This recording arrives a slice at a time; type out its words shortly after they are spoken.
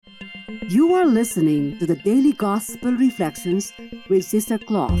You are listening to the Daily Gospel Reflections with Sister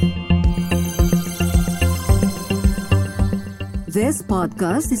Cloth. This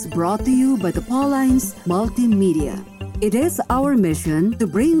podcast is brought to you by the Paulines Multimedia. It is our mission to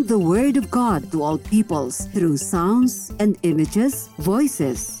bring the Word of God to all peoples through sounds and images,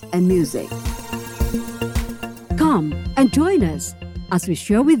 voices, and music. Come and join us as we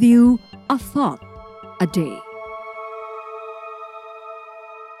share with you a thought a day.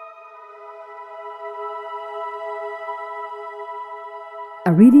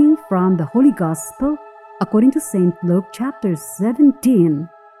 A reading from the Holy Gospel according to St. Luke chapter 17,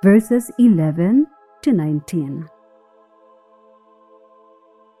 verses 11 to 19.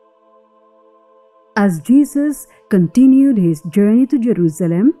 As Jesus continued his journey to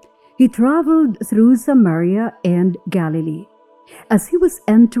Jerusalem, he traveled through Samaria and Galilee. As he was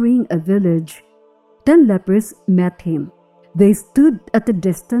entering a village, 10 lepers met him. They stood at a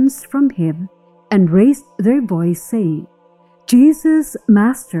distance from him and raised their voice, saying, "Jesus,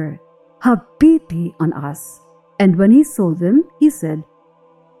 Master, have pity on us." And when he saw them, he said,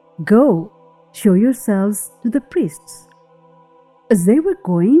 "Go, show yourselves to the priests." As they were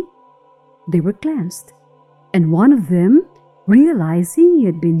going, they were cleansed. And one of them, realizing he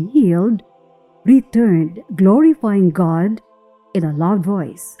had been healed, returned, glorifying God in a loud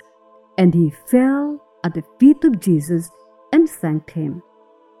voice. And he fell at the feet of Jesus and thanked him.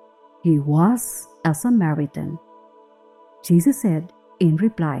 He was a Samaritan. Jesus said in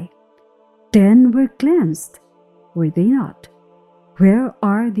reply, 10 were cleansed, were they not? Where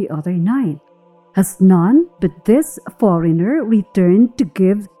are the other 9? Has none but this foreigner returned to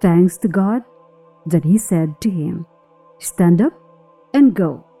give thanks to God? Then he said to him, "Stand up and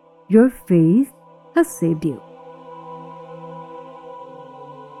go. Your faith has saved you."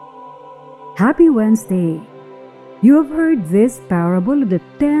 Happy Wednesday! You have heard this parable of the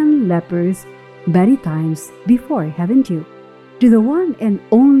 10 lepers many times before, haven't you? To the one and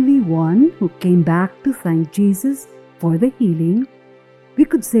only one who came back to thank Jesus for the healing, we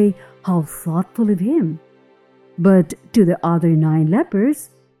could say, how thoughtful of him. But to the other 9 lepers,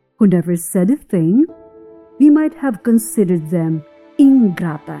 who never said a thing, we might have considered them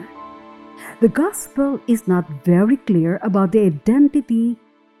ingrata. The Gospel is not very clear about the identity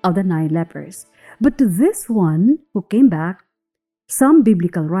of the 9 lepers, but to this one who came back, some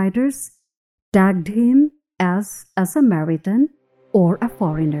biblical writers tagged him as a Samaritan or a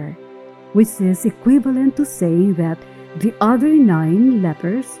foreigner, which is equivalent to saying that the other 9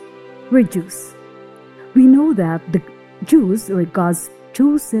 lepers were Jews. We know that the Jews were God's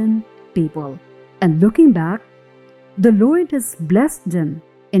chosen people, and looking back, the Lord has blessed them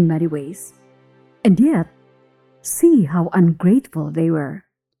in many ways. And yet, see how ungrateful they were.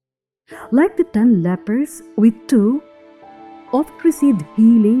 Like the 10 lepers, we too often received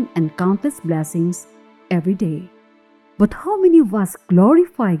healing and countless blessings every day. But how many of us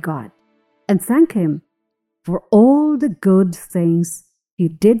glorify God and thank Him for all the good things He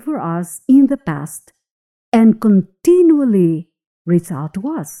did for us in the past and continually reach out to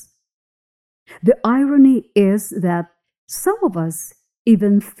us? The irony is that some of us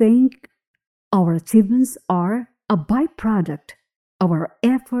even think our achievements are a byproduct of our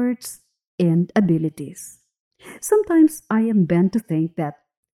efforts and abilities. Sometimes I am bent to think that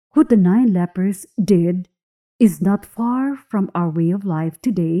what the 9 lepers did is not far from our way of life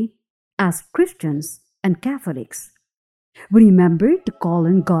today as Christians and Catholics. We remember to call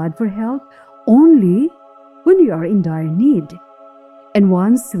on God for help only when we are in dire need. And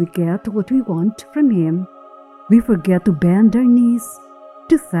once we get what we want from Him, we forget to bend our knees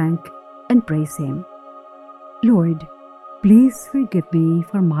to thank and praise Him. Lord, please forgive me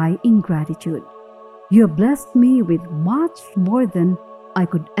for my ingratitude. You have blessed me with much more than I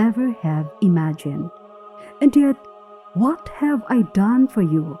could ever have imagined. And yet, what have I done for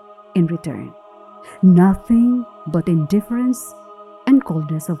you in return? Nothing but indifference and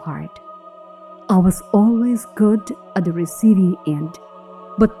coldness of heart. I was always good at the receiving end,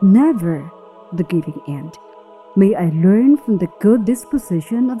 but never the giving end. May I learn from the good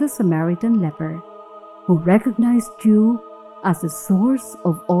disposition of the Samaritan leper, who recognized you as the source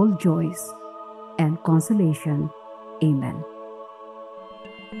of all joys and consolation. Amen.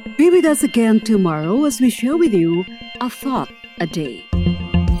 Be with us again tomorrow as we share with you a thought a day.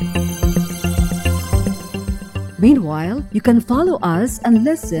 Meanwhile, you can follow us and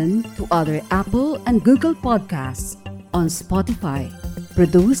listen to other Apple and Google podcasts on Spotify,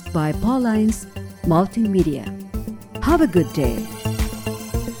 produced by Paulines Multimedia. Have a good day.